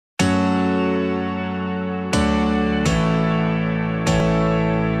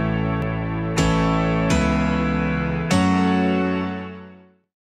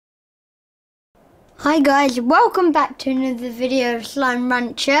Hi guys, welcome back to another video of Slime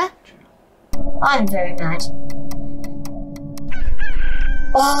Rancher. I'm very mad.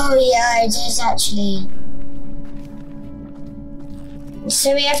 Oh yeah, it is actually.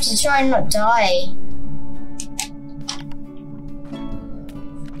 So we have to try and not die.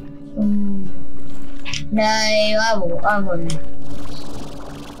 No, I wouldn't.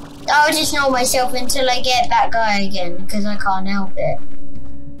 I'll just knock myself until I get that guy again, because I can't help it.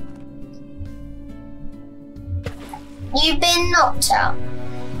 You've been knocked out.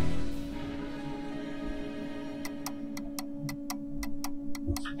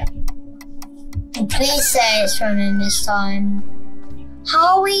 Please say it's running this time.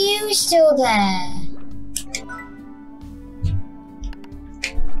 How are you still there?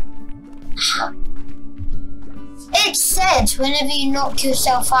 It said whenever you knock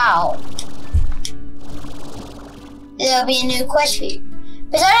yourself out, there'll be a new quest for you.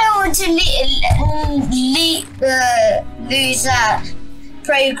 But I don't want to lose that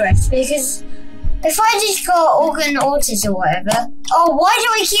progress, because if I just got organ autism or whatever. Oh, why do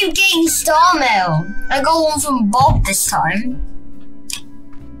I keep getting star mail? I got one from Bob this time.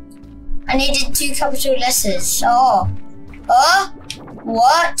 I needed 2 capital letters. Oh.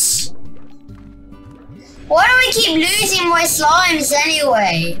 What? Why do I keep losing my slimes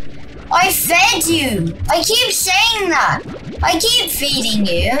anyway? I fed you. I keep saying that. I keep feeding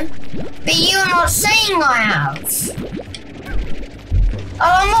you, but you're not saying I have.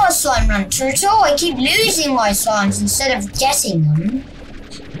 I'm not a slime rancher at all. I keep losing my slimes instead of getting them.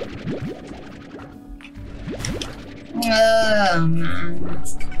 Oh man.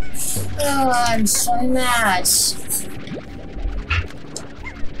 Oh, I'm so mad.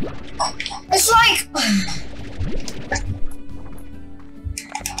 It's like...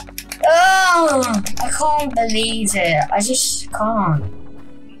 Oh, I can't believe it. I just can't.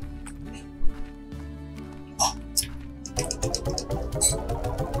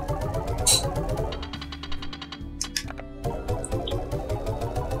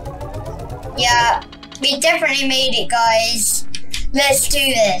 Yeah, we definitely made it, guys. Let's do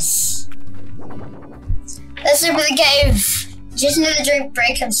this. Let's open the cave. Just another drink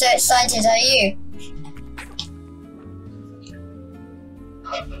break. I'm so excited. Are you?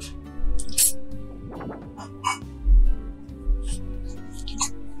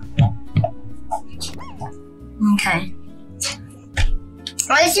 Okay.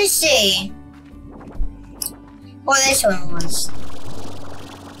 Let's just see what this one was.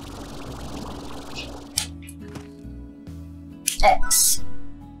 X.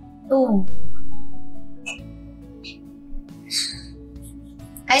 Ooh.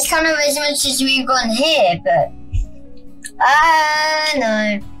 It's kind of as much as we've got here, but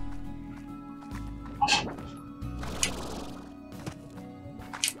no.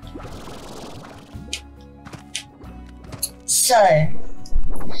 So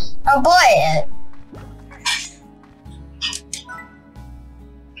I'll buy it.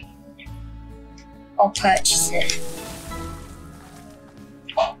 I'll purchase it.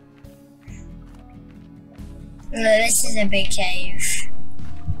 No, this is a big cave.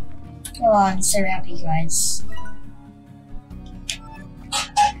 Oh, I'm so happy, guys.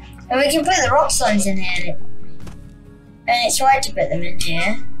 And we can put the rock slimes in here. And it's right to put them in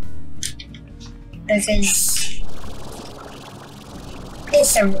here. Because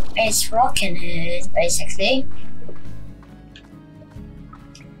it's rock in here, basically.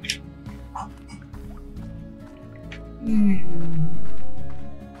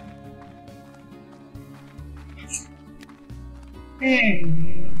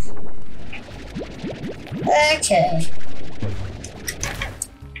 Okay.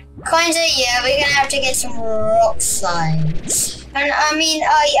 Kinda, yeah, we're gonna have to get some rock slimes. And I mean,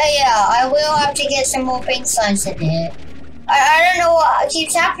 yeah, I will have to get some more pink slimes in here. I don't know what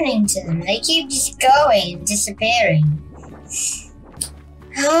keeps happening to them. They keep just going and disappearing.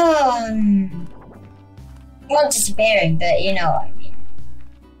 Not disappearing, but you know what I mean.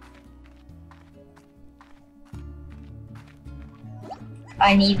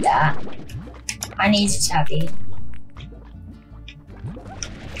 I need that. I need a tabby.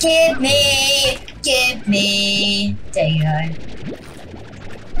 Give me. There you go.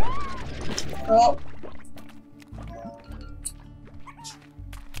 Oh.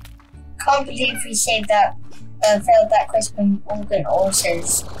 Can't believe we saved that, failed that quest from organ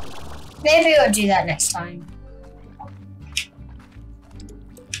altars. Maybe we'll do that next time.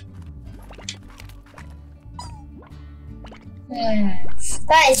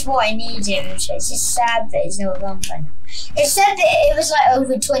 That is what I needed. It's just sad that it's no longer. It said that it was like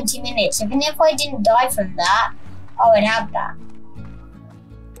over 20 minutes. Even if I didn't die from that, I would have that.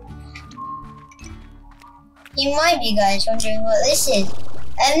 You might be guys wondering what this is.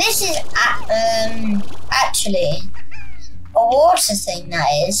 And this is actually a water thing, that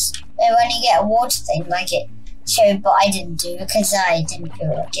is. And when you get a water thing like it showed, but I didn't do it because I didn't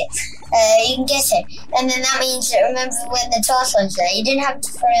feel like it. You can get it. And then that means that, remember when the turtle was there, you didn't have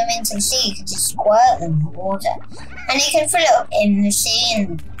to throw them into the sea, you could just squirt them with water. And you can fill it up in the sea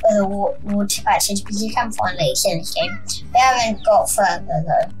and other water patches because you can find lakes in this game. We haven't got further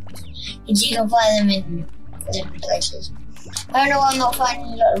though, because you can find them in different places. I don't know why I'm not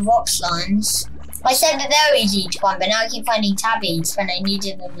finding a lot of rock slimes. I said that they were easy to find, but now I keep finding tabbies when I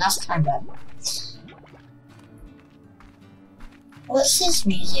needed them last time though. What's this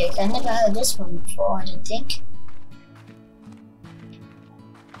music? I never heard this one before, I don't think.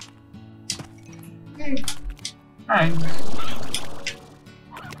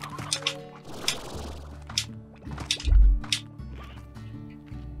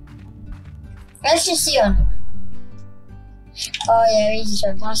 Let's just see on. Oh yeah, we just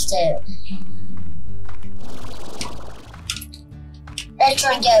went past it. Let's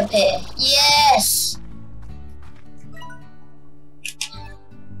try and get up here. Yes!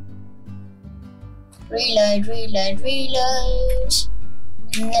 Reload, reload, reload.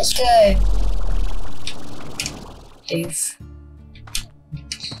 And let's go. Oof.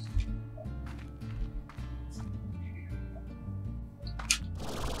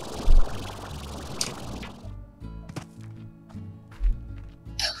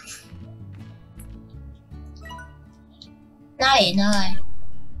 Now you know.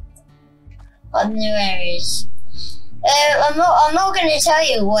 What new areas? I'm not gonna tell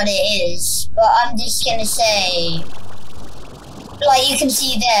you what it is, but I'm just gonna say, like you can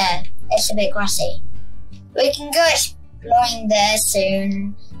see there, it's a bit grassy. We can go exploring there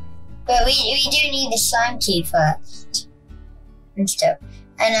soon, but we do need the slime key first and stuff.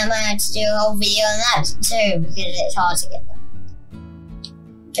 And I might have to do a whole video on that too because it's hard to get them.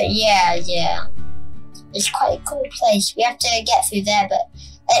 But yeah, it's quite a cool place. We have to get through there, but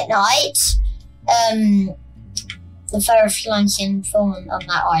at night, the fireflies can fall on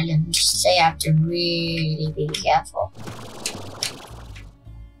that island, so you have to really be careful.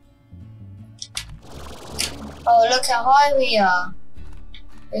 Oh, look how high we are.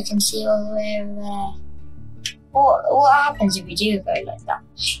 We can see all the way over there. What happens if we do go like that?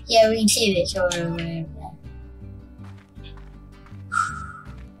 Yeah, we can see this all the way over there.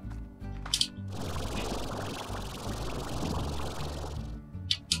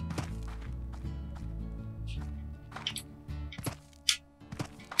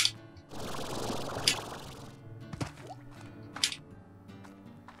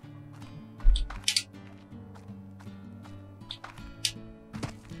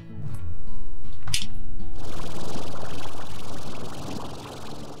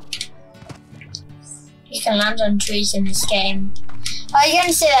 You can land on trees in this game. Oh, you're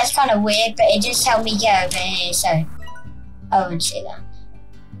gonna say that's kind of weird, but it just helped me get over here, so I wouldn't say that.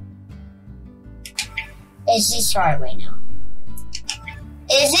 Is this the right way now?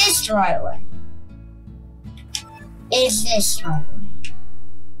 Is this the right way? Is this the right way?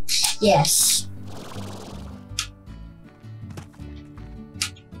 Yes.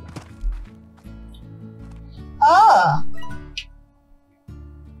 Oh!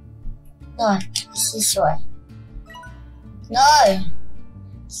 No, it's this way. No!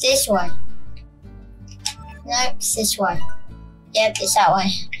 It's this way. No, it's this way. Yep, it's that way.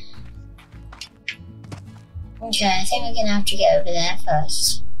 Okay, I think we're gonna have to get over there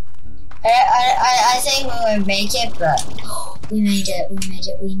first. I think we won't make it, but we made it, we made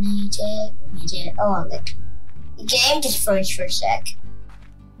it, we made it, we made it. Oh, look. The game just froze for a sec.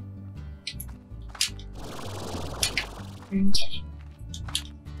 Okay.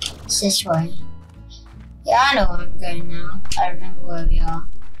 It's this way. Yeah, I know where I'm going now. I remember where we are.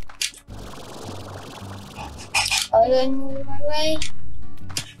 Are we going the right way?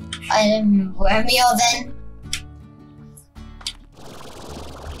 I don't remember where we are then.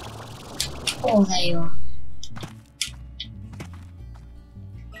 Oh, there you are.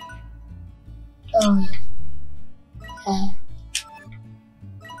 Oh, yeah.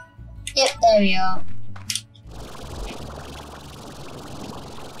 Yep, there we are.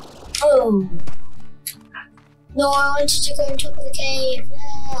 Oh. No, I wanted to go on top of the cave.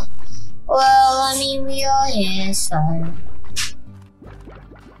 Yeah. Well, I mean, we are here, so. I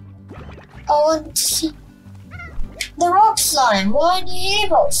want to see the rock slime. Why aren't you here,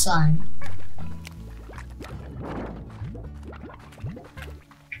 rock slime?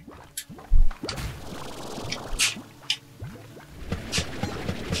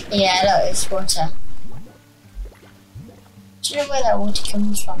 Yeah, look, it's water. Do you know where that water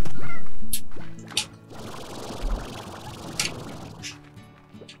comes from?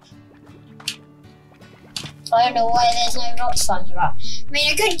 I don't know why there's no rock slimes around. I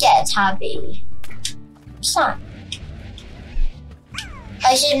mean, I could get a tabby. What's that?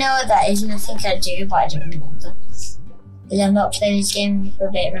 I should know what that is, and I think I do, but I don't remember. Because I've not played this game for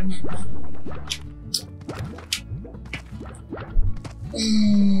a bit, remember.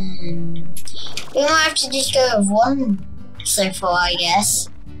 We might have to just go with one so far, I guess.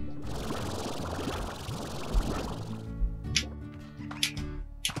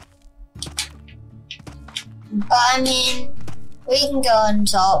 But I mean, we can go on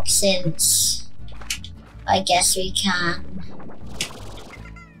top since I guess we can.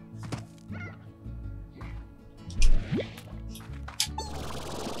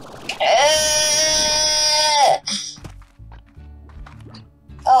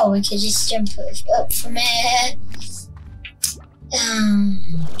 Oh, we could just jump up from here.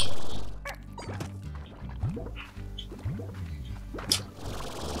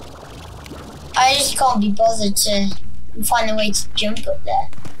 I just can't be bothered to find a way to jump up there.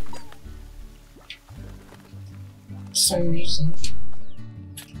 For some reason.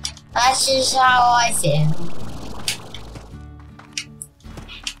 That's just how I feel.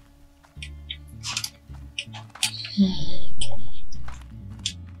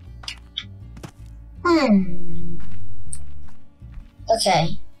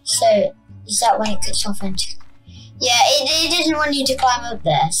 Okay, so is that when it cuts off into... Yeah, it doesn't want you to climb up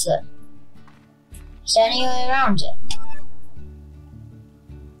there, so... Is there any way around it?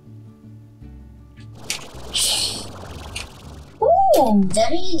 Ooh,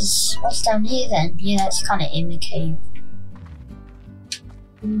 there is. What's down here then? Yeah, that's kind of in the cave.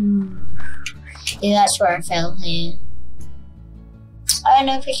 Yeah, that's where I fell here. I don't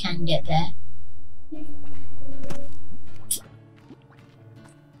know if we can get there.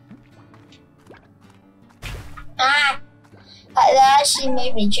 Ah! That actually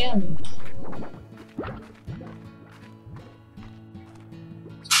made me jump.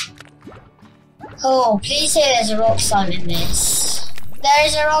 Oh, please say there's a rock slime in this. There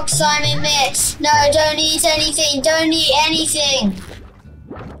is a rock slime in this. No, don't eat anything. Don't eat anything.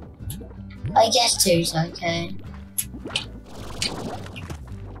 I guess two's okay.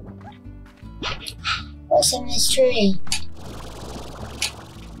 What's in this tree?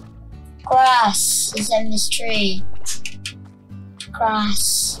 Grass is in this tree.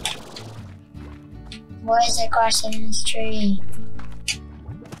 Grass. Why is there grass in this tree?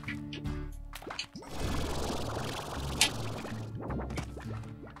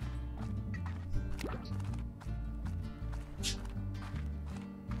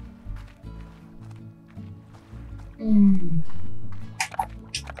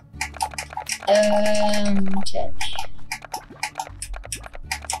 Okay.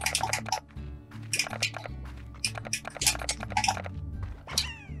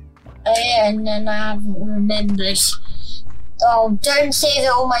 Oh yeah, and then I haven't remembered. Oh, don't say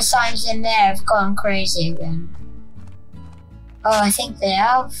that all my signs in there have gone crazy again. Oh, I think they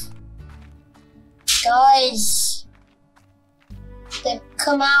have. Guys, they've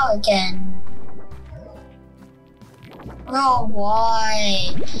come out again. Oh,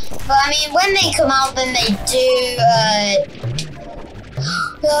 why? But I mean, when they come out, then they do,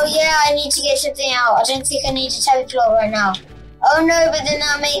 oh yeah, I need to get something out. I don't think I need a tabby plot right now. Oh no, but then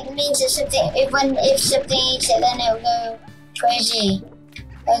that means that if something eats it, then it'll go crazy.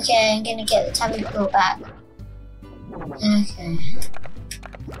 Okay, I'm gonna get the tabby plot back. Okay.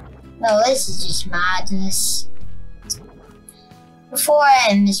 No, this is just madness. Before I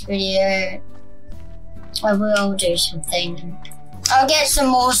end this video, I will do something. I'll get some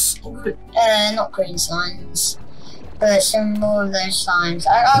more, not green slimes, but some more of those slimes.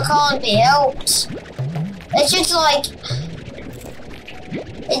 I can't be helped. It's just like,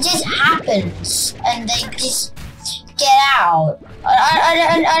 it just happens, and they just get out.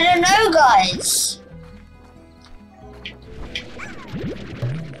 I don't know, guys.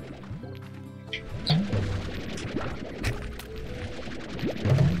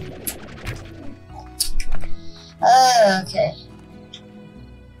 Okay.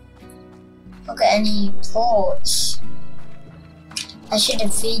 Not got any ports. I should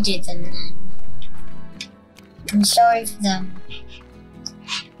have feeded them then. I'm sorry for them.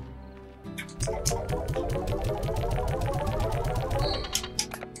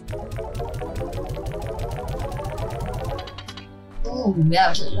 Ooh, that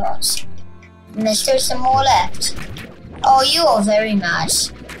was a lot. And there's still some more left. Oh, you are very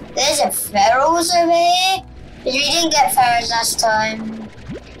nice. There's a ferals over here. But we didn't get ferrets last time.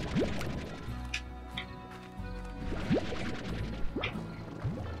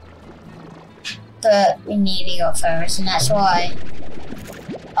 But we nearly got ferrets, and that's why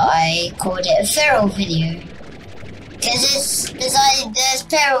I called it a feral video. Because there's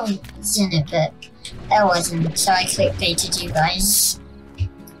perils in it, but there wasn't, so I clickbaited you guys.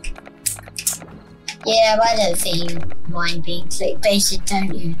 Yeah, but I don't think you mind being clickbaited,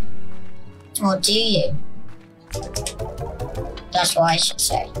 don't you? Or do you? That's what I should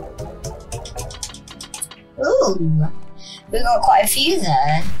say. Ooh, we got quite a few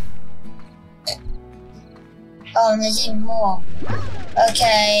there. Oh, and there's even more.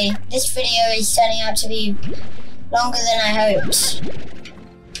 Okay, this video is turning out to be longer than I hoped.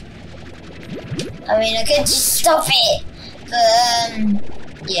 I mean, I could just stop it,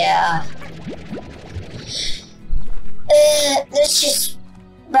 but yeah. Let's just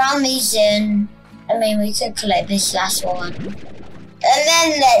round these in. I mean, we could collect this last one. And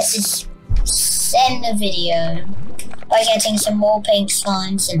then let's just end the video by getting some more pink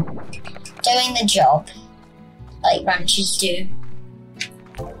slimes and doing the job like ranchers do.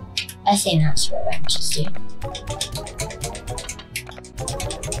 I think that's what ranchers do.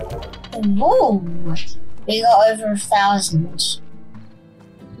 Whoa! We got over 1,000.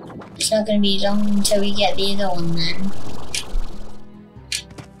 It's not going to be long until we get the other one then.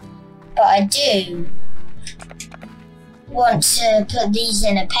 But I do want to put these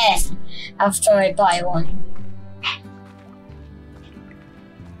in a pen after I buy one.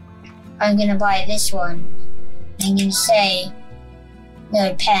 I'm going to buy this one. I'm going to say,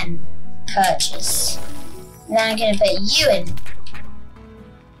 no, pen, purchase. And then I'm going to put you in.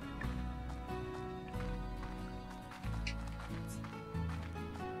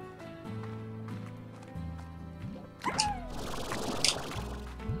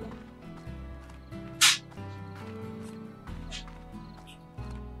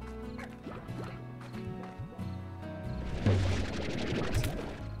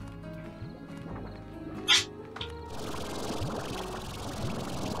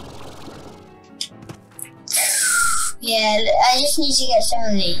 Yeah, I just need to get some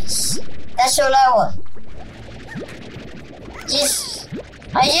of these. That's all I want.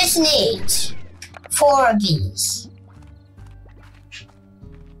 I just need 4 of these.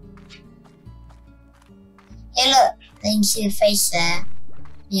 Hey look, you can see the face there.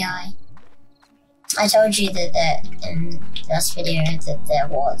 The eye. I told you that in the last video that there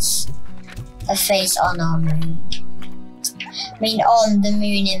was a face on our moon. I mean, on the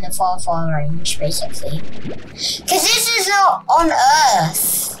moon in the far, far range, basically. Because this is not on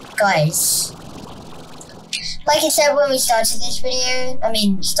Earth, guys. Like I said when we started this video,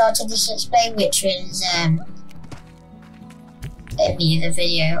 started this let's play, which was, in the other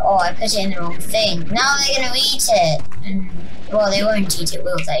video. Oh, I put it in the wrong thing. Now they're gonna eat it. Well, they won't eat it,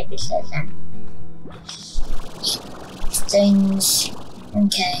 will they? Because, things.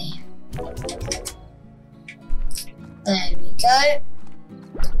 Okay. There we go.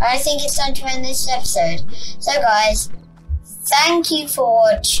 I think it's time to end this episode. So guys, thank you for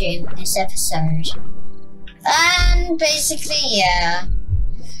watching this episode. And basically, yeah.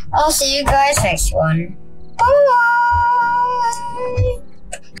 I'll see you guys next one. Bye!